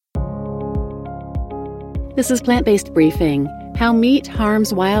This is Plant-Based Briefing, How Meat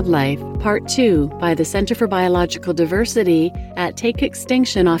Harms Wildlife, Part 2 by the Center for Biological Diversity at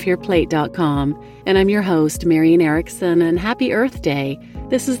TakeExtinctionOffYourPlate.com. And I'm your host, Marian Erickson, and happy Earth Day.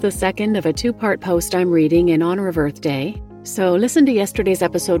 This is the second of a two-part post I'm reading in honor of Earth Day. So listen to yesterday's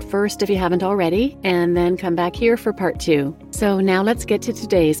episode first if you haven't already, and then come back here for Part 2. So now let's get to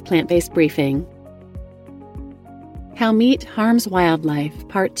today's Plant-Based Briefing. How Meat Harms Wildlife,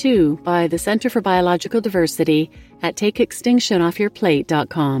 Part 2 by the Center for Biological Diversity at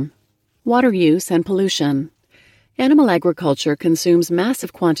TakeExtinctionOffYourPlate.com. Water use and pollution. Animal agriculture consumes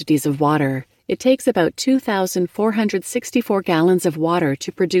massive quantities of water. It takes about 2,464 gallons of water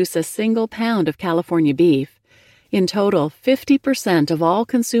to produce a single pound of California beef. In total, 50% of all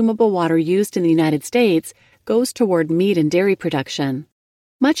consumable water used in the United States goes toward meat and dairy production.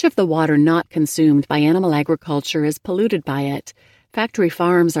 Much of the water not consumed by animal agriculture is polluted by it. Factory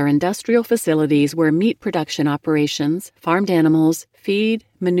farms are industrial facilities where meat production operations, farmed animals, feed,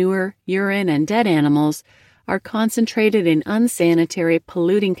 manure, urine, and dead animals are concentrated in unsanitary,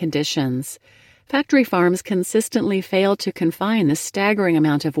 polluting conditions. Factory farms consistently fail to confine the staggering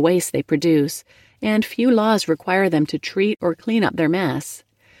amount of waste they produce, and few laws require them to treat or clean up their mess.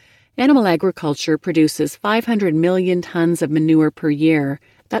 Animal agriculture produces 500 million tons of manure per year.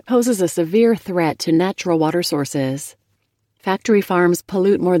 That poses a severe threat to natural water sources. Factory farms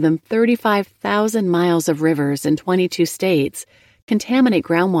pollute more than 35,000 miles of rivers in 22 states, contaminate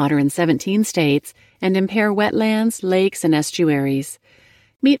groundwater in 17 states, and impair wetlands, lakes, and estuaries.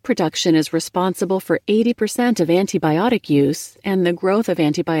 Meat production is responsible for 80% of antibiotic use and the growth of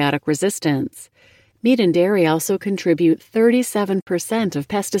antibiotic resistance. Meat and dairy also contribute 37% of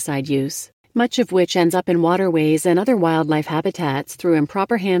pesticide use, much of which ends up in waterways and other wildlife habitats through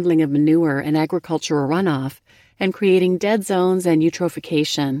improper handling of manure and agricultural runoff, and creating dead zones and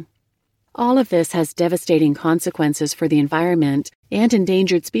eutrophication. All of this has devastating consequences for the environment and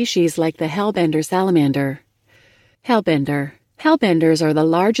endangered species like the hellbender salamander. Hellbenders are the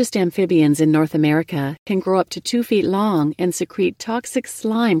largest amphibians in North America, can grow up to 2 feet long, and secrete toxic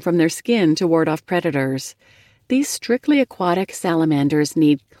slime from their skin to ward off predators. These strictly aquatic salamanders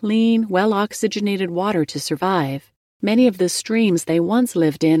need clean, well-oxygenated water to survive. Many of the streams they once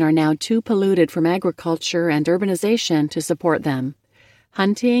lived in are now too polluted from agriculture and urbanization to support them.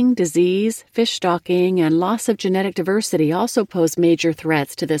 Hunting, disease, fish stocking, and loss of genetic diversity also pose major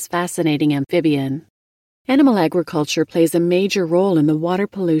threats to this fascinating amphibian. Animal agriculture plays a major role in the water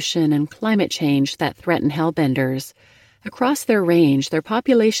pollution and climate change that threaten hellbenders. Across their range, their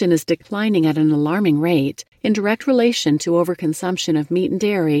population is declining at an alarming rate, in direct relation to overconsumption of meat and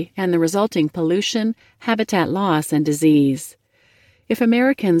dairy and the resulting pollution, habitat loss, and disease. If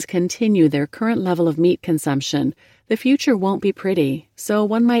Americans continue their current level of meat consumption, the future won't be pretty, so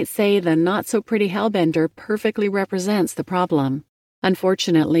one might say the not-so-pretty hellbender perfectly represents the problem.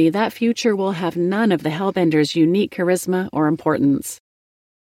 Unfortunately, that future will have none of the hellbender's unique charisma or importance.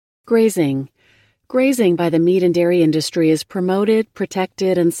 Grazing. Grazing by the meat and dairy industry is promoted,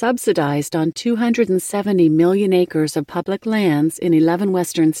 protected, and subsidized on 270 million acres of public lands in 11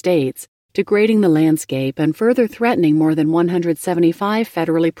 western states, degrading the landscape and further threatening more than 175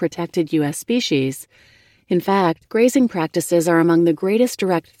 federally protected U.S. species. In fact, grazing practices are among the greatest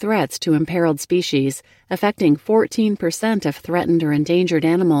direct threats to imperiled species, affecting 14% of threatened or endangered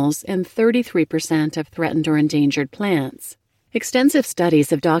animals and 33% of threatened or endangered plants. Extensive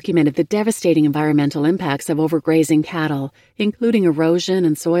studies have documented the devastating environmental impacts of overgrazing cattle, including erosion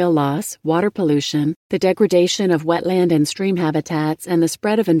and soil loss, water pollution, the degradation of wetland and stream habitats, and the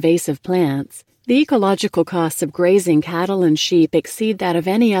spread of invasive plants. The ecological costs of grazing cattle and sheep exceed that of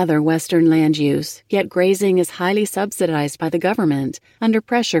any other Western land use, yet grazing is highly subsidized by the government, under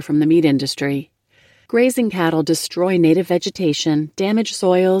pressure from the meat industry. Grazing cattle destroy native vegetation, damage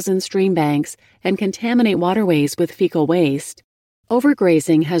soils and stream banks, and contaminate waterways with fecal waste.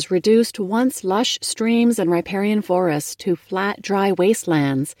 Overgrazing has reduced once lush streams and riparian forests to flat, dry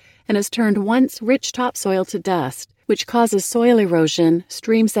wastelands and has turned once rich topsoil to dust, which causes soil erosion,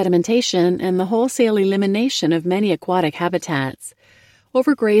 stream sedimentation, and the wholesale elimination of many aquatic habitats.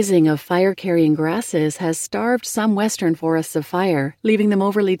 Overgrazing of fire-carrying grasses has starved some western forests of fire, leaving them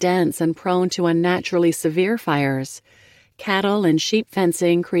overly dense and prone to unnaturally severe fires. Cattle and sheep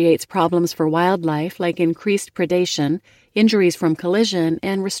fencing creates problems for wildlife like increased predation, injuries from collision,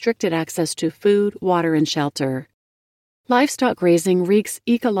 and restricted access to food, water, and shelter. Livestock grazing wreaks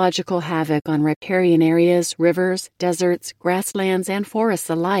ecological havoc on riparian areas, rivers, deserts, grasslands, and forests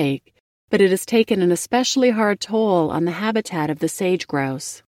alike, but it has taken an especially hard toll on the habitat of the sage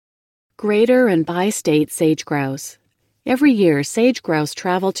grouse. Greater and bi-state sage grouse. Every year, sage grouse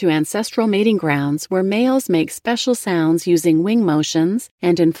travel to ancestral mating grounds where males make special sounds using wing motions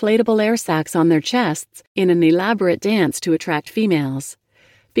and inflatable air sacs on their chests in an elaborate dance to attract females.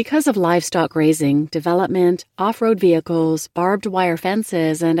 Because of livestock grazing, development, off-road vehicles, barbed wire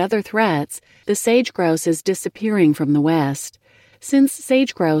fences, and other threats, the sage grouse is disappearing from the West. Since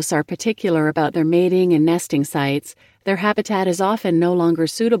sage grouse are particular about their mating and nesting sites, their habitat is often no longer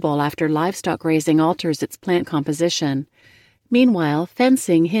suitable after livestock grazing alters its plant composition. Meanwhile,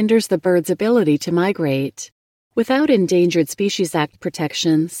 fencing hinders the bird's ability to migrate. Without Endangered Species Act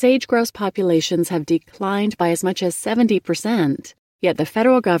protection, sage grouse populations have declined by as much as 70%. Yet the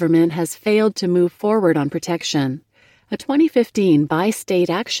federal government has failed to move forward on protection. A 2015 bi-state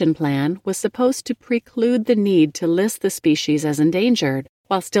action plan was supposed to preclude the need to list the species as endangered,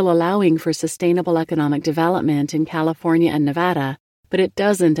 while still allowing for sustainable economic development in California and Nevada, but it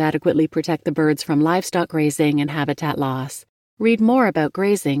doesn't adequately protect the birds from livestock grazing and habitat loss. Read more about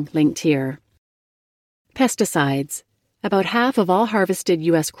grazing linked here. Pesticides. About half of all harvested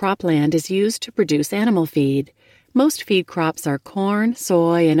U.S. cropland is used to produce animal feed. Most feed crops are corn,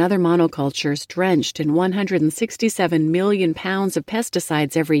 soy, and other monocultures drenched in 167 million pounds of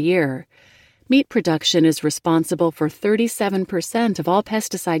pesticides every year. Meat production is responsible for 37% of all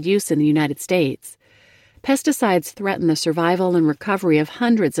pesticide use in the United States. Pesticides threaten the survival and recovery of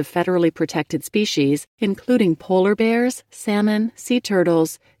hundreds of federally protected species, including polar bears, salmon, sea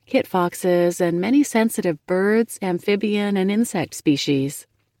turtles, kit foxes, and many sensitive birds, amphibian, and insect species.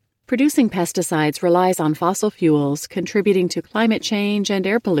 Producing pesticides relies on fossil fuels, contributing to climate change and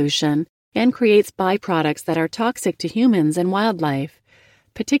air pollution, and creates byproducts that are toxic to humans and wildlife.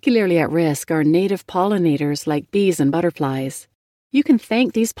 Particularly at risk are native pollinators like bees and butterflies. You can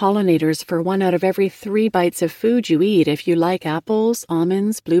thank these pollinators for 1 out of every 3 bites of food you eat if you like apples,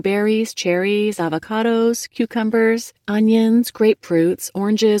 almonds, blueberries, cherries, avocados, cucumbers, onions, grapefruits,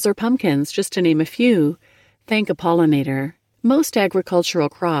 oranges, or pumpkins, just to name a few. Thank a pollinator. Most agricultural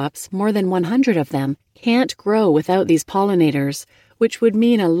crops, more than 100 of them, can't grow without these pollinators, which would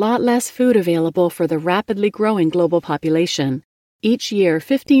mean a lot less food available for the rapidly growing global population. Each year,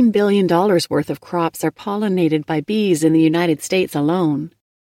 $15 billion worth of crops are pollinated by bees in the United States alone.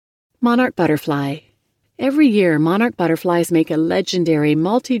 Monarch butterfly. Every year, monarch butterflies make a legendary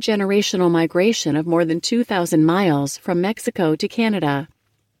multi-generational migration of more than 2,000 miles from Mexico to Canada.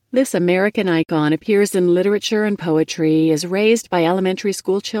 This American icon appears in literature and poetry, is raised by elementary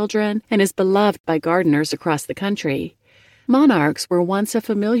school children, and is beloved by gardeners across the country. Monarchs were once a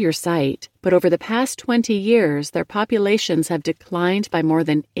familiar sight, but over the past 20 years, their populations have declined by more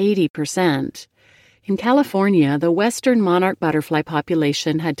than 80%. In California, the western monarch butterfly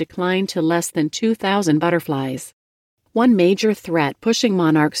population had declined to less than 2,000 butterflies. One major threat pushing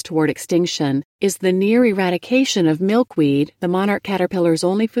monarchs toward extinction is the near eradication of milkweed, the monarch caterpillar's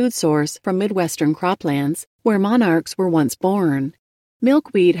only food source from Midwestern croplands, where monarchs were once born.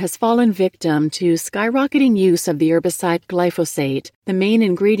 Milkweed has fallen victim to skyrocketing use of the herbicide glyphosate, the main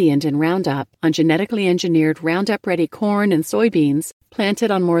ingredient in Roundup, on genetically engineered Roundup-ready corn and soybeans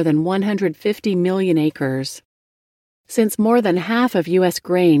planted on more than 150 million acres. Since more than half of U.S.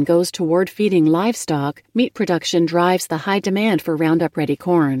 grain goes toward feeding livestock, meat production drives the high demand for Roundup-ready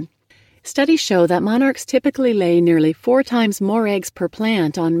corn. Studies show that monarchs typically lay nearly 4 times more eggs per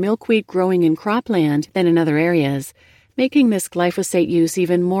plant on milkweed growing in cropland than in other areas, making this glyphosate use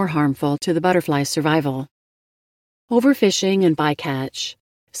even more harmful to the butterfly's survival. Overfishing and bycatch.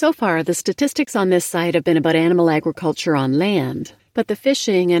 So far, the statistics on this site have been about animal agriculture on land, but the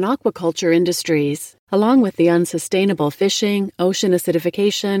fishing and aquaculture industries, along with the unsustainable fishing, ocean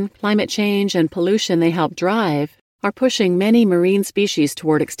acidification, climate change, and pollution they help drive, are pushing many marine species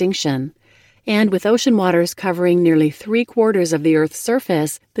toward extinction. And with ocean waters covering nearly 3/4 of the Earth's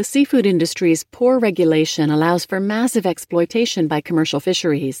surface, the seafood industry's poor regulation allows for massive exploitation by commercial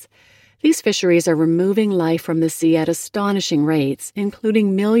fisheries. These fisheries are removing life from the sea at astonishing rates,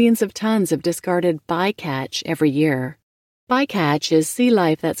 including millions of tons of discarded bycatch every year. Bycatch is sea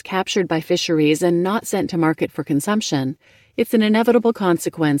life that's captured by fisheries and not sent to market for consumption. It's an inevitable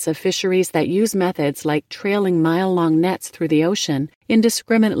consequence of fisheries that use methods like trailing mile-long nets through the ocean,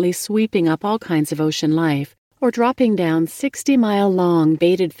 indiscriminately sweeping up all kinds of ocean life, or dropping down 60-mile-long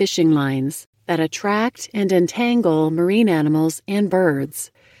baited fishing lines that attract and entangle marine animals and birds.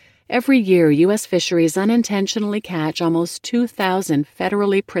 Every year, U.S. fisheries unintentionally catch almost 2,000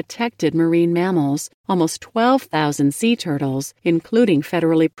 federally protected marine mammals, almost 12,000 sea turtles, including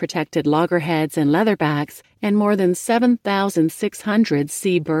federally protected loggerheads and leatherbacks, and more than 7,600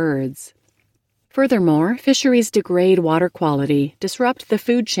 sea birds. Furthermore, fisheries degrade water quality, disrupt the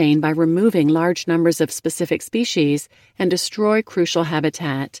food chain by removing large numbers of specific species, and destroy crucial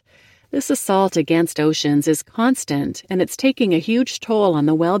habitat. This assault against oceans is constant, and it's taking a huge toll on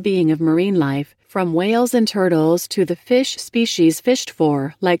the well-being of marine life, from whales and turtles to the fish species fished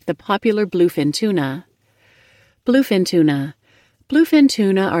for, like the popular bluefin tuna. Bluefin tuna. Bluefin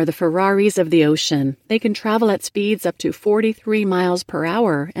tuna are the Ferraris of the ocean. They can travel at speeds up to 43 miles per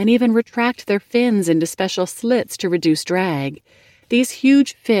hour and even retract their fins into special slits to reduce drag. These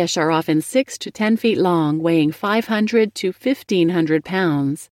huge fish are often 6 to 10 feet long, weighing 500 to 1,500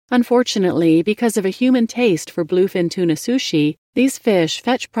 pounds. Unfortunately, because of a human taste for bluefin tuna sushi, these fish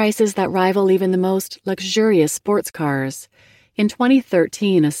fetch prices that rival even the most luxurious sports cars. In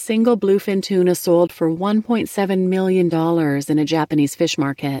 2013, a single bluefin tuna sold for $1.7 million in a Japanese fish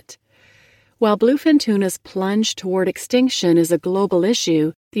market. While bluefin tuna's plunge toward extinction is a global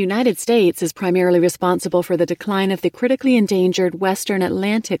issue, the United States is primarily responsible for the decline of the critically endangered western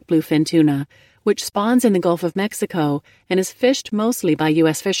Atlantic bluefin tuna, which spawns in the Gulf of Mexico and is fished mostly by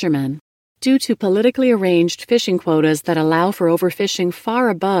U.S. fishermen. Due to politically arranged fishing quotas that allow for overfishing far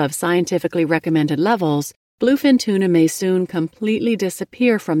above scientifically recommended levels, bluefin tuna may soon completely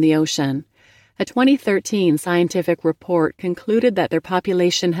disappear from the ocean. A 2013 scientific report concluded that their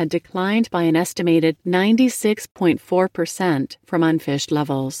population had declined by an estimated 96.4% from unfished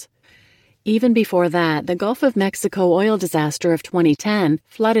levels. Even before that, the Gulf of Mexico oil disaster of 2010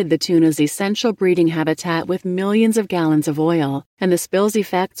 flooded the tuna's essential breeding habitat with millions of gallons of oil, and the spill's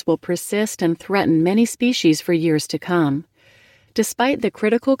effects will persist and threaten many species for years to come. Despite the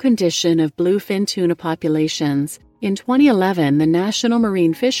critical condition of bluefin tuna populations, in 2011, the National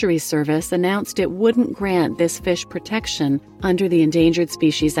Marine Fisheries Service announced it wouldn't grant this fish protection under the Endangered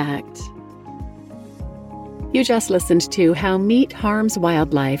Species Act. You just listened to How Meat Harms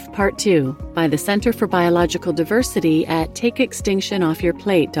Wildlife, Part 2, by the Center for Biological Diversity at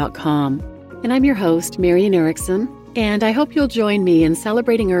TakeExtinctionOffYourPlate.com. And I'm your host, Marian Erickson, and I hope you'll join me in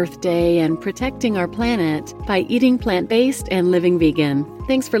celebrating Earth Day and protecting our planet by eating plant-based and living vegan.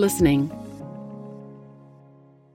 Thanks for listening.